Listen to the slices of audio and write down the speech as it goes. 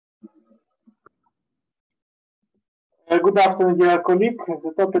Good afternoon, dear colleague.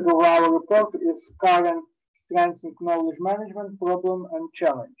 The topic of our report is current trends in knowledge management, problem and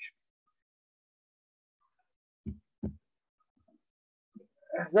challenge.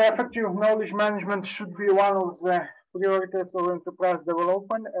 The effective knowledge management should be one of the priorities of enterprise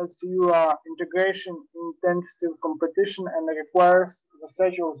development, as your integration intensive competition and requires the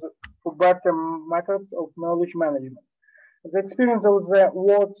search for better methods of knowledge management. The experience of the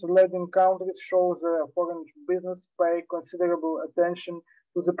world's leading countries shows foreign business pay considerable attention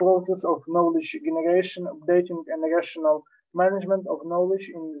to the process of knowledge generation, updating and rational management of knowledge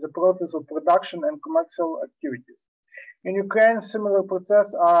in the process of production and commercial activities. In Ukraine, similar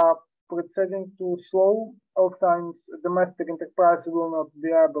processes are proceeding too slow. Oftentimes, domestic enterprise will not be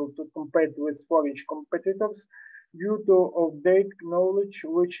able to compete with foreign competitors due to outdated knowledge,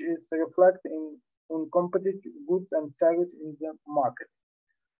 which is reflected in competitive goods and services in the market.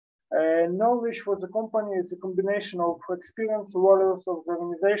 Knowledge for the company is a combination of experience, values of the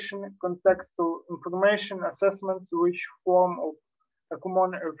organization, contextual information, assessments which form a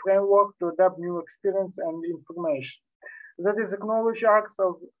common framework to adapt new experience and information. That is, knowledge acts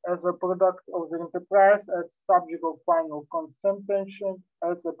as a product of the enterprise, as subject of final consumption,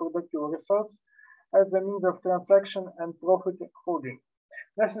 as a productive resource, as a means of transaction and profit holding.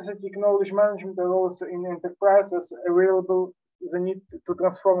 Necessity knowledge management arose in enterprises available the need to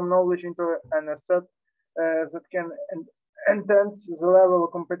transform knowledge into an asset that can enhance the level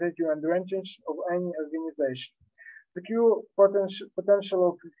of competitive advantage of any organization. The key potential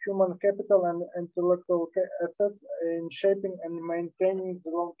of human capital and intellectual assets in shaping and maintaining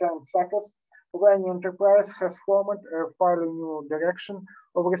the long-term success of any enterprise has formed a fairly new direction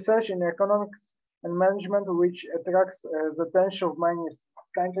of research in economics and management, which attracts the attention of many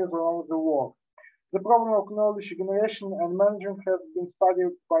countries around the world. The problem of knowledge generation and management has been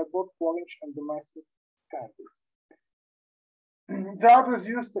studied by both foreign and domestic countries. The authors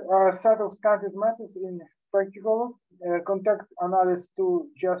used a set of standard methods in particular context analysis to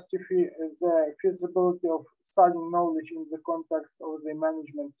justify the feasibility of studying knowledge in the context of the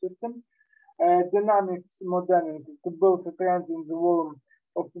management system, dynamics modeling to build the trends in the volume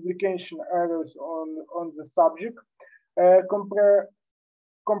of publication areas on the subject,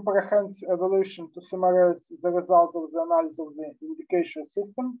 comprehensive evaluation to summarize the results of the analysis of the indication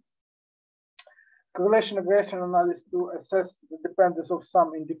system, correlation regression analysis to assess the dependence of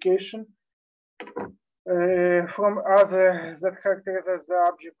some indication from others that characterize the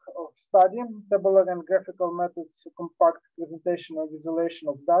object of study, tabular and graphical methods, compact presentation and visualization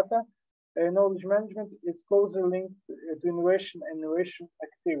of data. Knowledge management is closely linked to innovation and innovation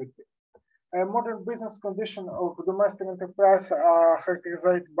activity. Modern business conditions of domestic enterprise are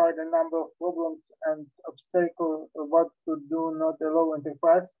characterized by the number of problems and obstacles what to do not allow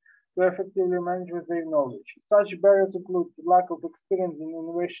enterprise to effectively manage their knowledge. Such barriers include lack of experience in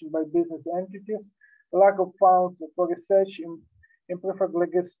innovation by business entities, lack of funds for research, imperfect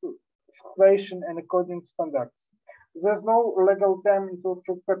legislation and coding standards. There's no legal term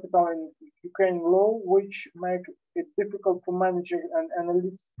intellectual capital in Ukrainian law, which makes it difficult for managers and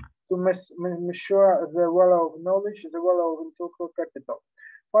analysts to measure the value of knowledge, the value of intellectual capital.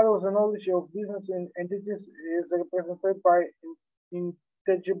 Part of the knowledge of business entities is represented by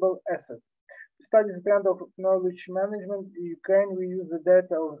intangible assets. To study the trend of knowledge management in Ukraine, we use the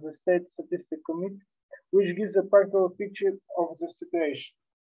data of the State Statistics Committee, which gives a partial picture of the situation.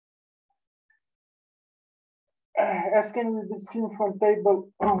 As can be seen from table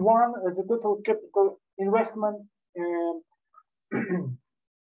 1, the total capital investment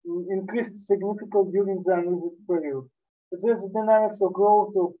increased significantly during the analysis period. There's the dynamics of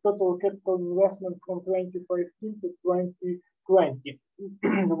growth of total capital investment from 2015 to 2020,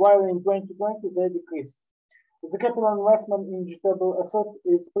 while in 2020 they decreased. The capital investment in digital assets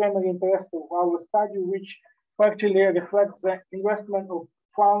is primary interest of our study, which factually reflects the investment of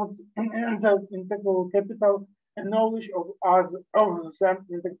funds in integral capital and knowledge of the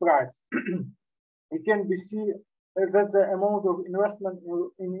enterprise. It can be seen that the amount of investment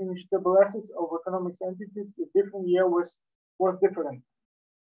in digital assets of economic entities in different years was different.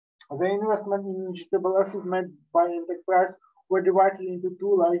 The investment in digital assets made by enterprise were divided into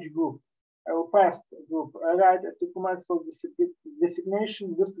two large groups. First group, right to commercial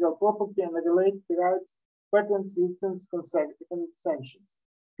designation, industrial property, and related rights, patents, license, concessions.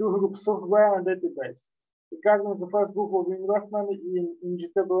 Two groups, software and database. Regarding the first group of investment in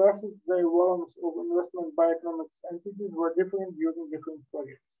digital assets, the volumes of investment by economic entities were different during different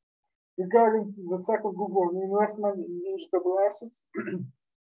periods. Regarding the second group of investment in digital assets,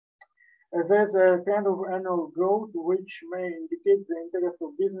 there's a trend of annual growth which may indicate the interest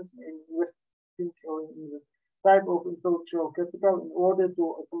of business in investing in the type of intellectual capital in order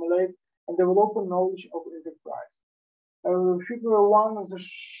to accumulate and develop knowledge of enterprise. Figure 1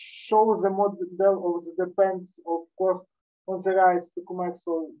 shows the model of the depends of cost on the rise to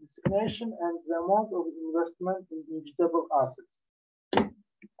commercial designation and the amount of investment in vegetable assets.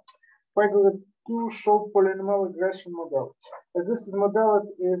 Figure 2 shows polynomial regression model. As this model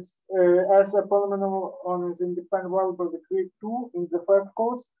is as a polynomial on the independent variable degree 2 in the first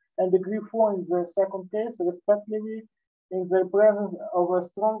case and degree 4 in the second case, respectively, in the presence of a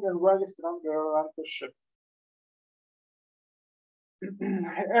strong and very strong relationship.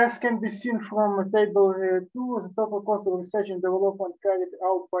 As can be seen from table 2, the total cost of research and development carried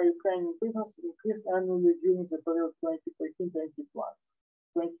out by Ukrainian business increased annually during the period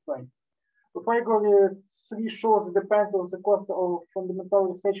 2014-2020. Figure 3 shows the depends of the cost of fundamental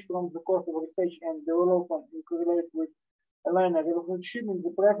research from the cost of research and development in correlate with a linear relationship in the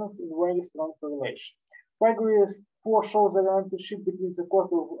presence in very strong correlation. Figure 4 shows the relationship between the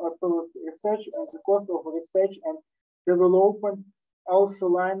cost of applied research and the cost of research and development, also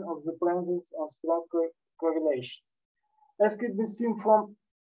line of the presence of strong correlation. As can be seen from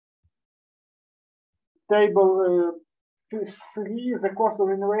table 3, the cost of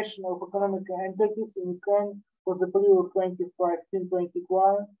innovation of economic entities in Ukraine for the period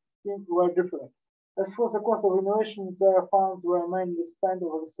 2015-2020 were different. As for the cost of innovation, their funds were mainly spent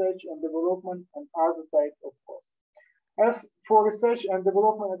on research and development and other types of costs. As for research and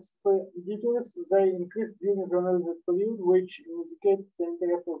development expenditures, they increased during the analysis period, which indicates the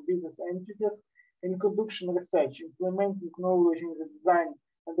interest of business entities in conduction research, implementing knowledge in the design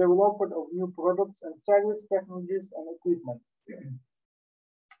and development of new products and service technologies and equipment.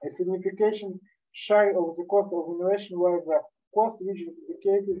 A significant share of the cost of innovation was the cost which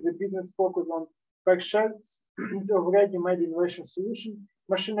indicated the business focus on purchase of ready-made innovation solution,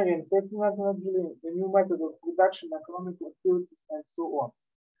 machinery and technology, the new method of production, economic activities, and so on.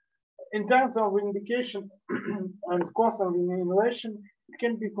 In terms of indication and cost of innovation, it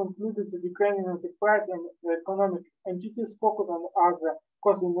can be concluded that Ukrainian enterprise and economic entities focus on other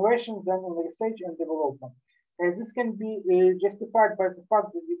cost innovation than on research and development. This can be justified by the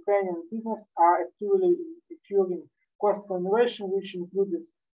fact that Ukrainian business are actively incurring cost for innovation, which includes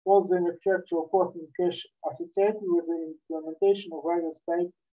all the infrastructural costs and cash associated with the implementation of various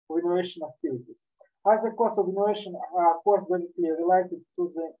types of innovation activities. Other costs of innovation are costs directly related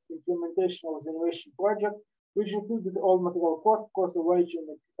to the implementation of the innovation project, which included all material costs, cost of wage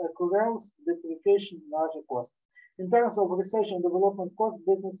and accruals, depreciation, and other costs. In terms of research and development costs,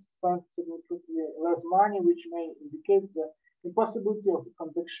 business spends significantly less money, which may indicate the impossibility of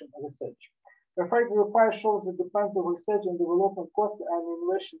conducting research. The figure 5 shows the depends of research and development cost and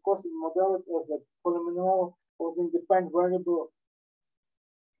innovation cost in modality as a polynomial of the independent variable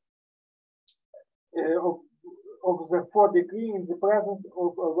of the 4th degree in the presence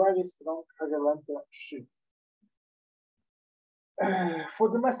of a very strong relationship. For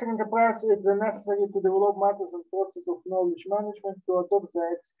domestic enterprise, it's necessary to develop methods and processes of knowledge management to adopt the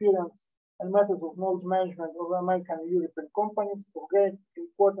experience and methods of knowledge management of American and European companies. Of great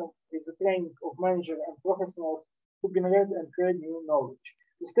importance is the training of managers and professionals to generate and create new knowledge.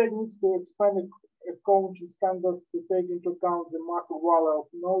 The state needs to expand accounting standards to take into account the market value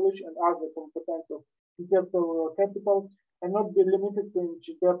of knowledge and other competence of intellectual capital and not be limited to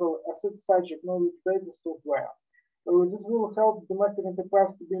intangible assets such as knowledge-based software. This will help domestic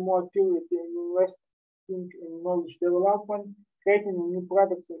enterprise to be more accurate in investing in knowledge development, creating new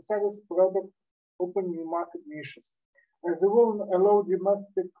products and service products, opening new market niches. They will allow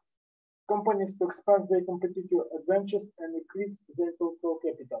domestic companies to expand their competitive advantages and increase their intellectual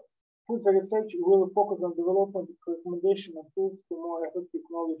capital. Food research will focus on development recommendation and tools for more effective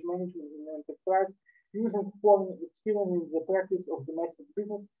knowledge management in enterprise, using foreign experience in the practice of domestic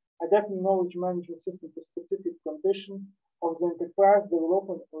business, adapting knowledge management system to specific conditions of the enterprise,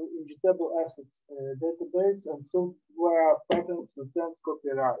 development of intangible assets, database, and software patents, license,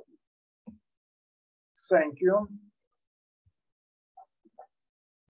 copyright. Thank you.